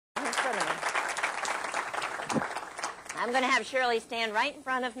I'm going to have Shirley stand right in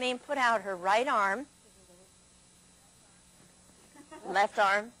front of me and put out her right arm. Left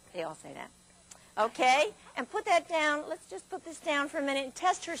arm. They all say that. Okay? And put that down. Let's just put this down for a minute and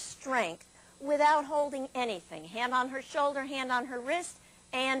test her strength without holding anything. Hand on her shoulder, hand on her wrist,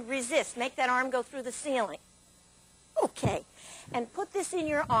 and resist. Make that arm go through the ceiling. Okay. And put this in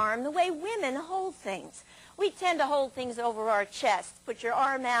your arm the way women hold things. We tend to hold things over our chest. Put your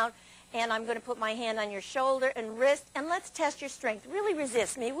arm out, and I'm going to put my hand on your shoulder and wrist, and let's test your strength. Really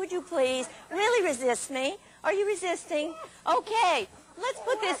resist me, would you please? Really resist me. Are you resisting? Okay. Let's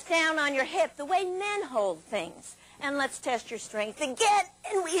put this down on your hip the way men hold things. And let's test your strength again,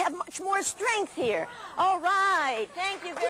 and we have much more strength here. All right. Thank you very much.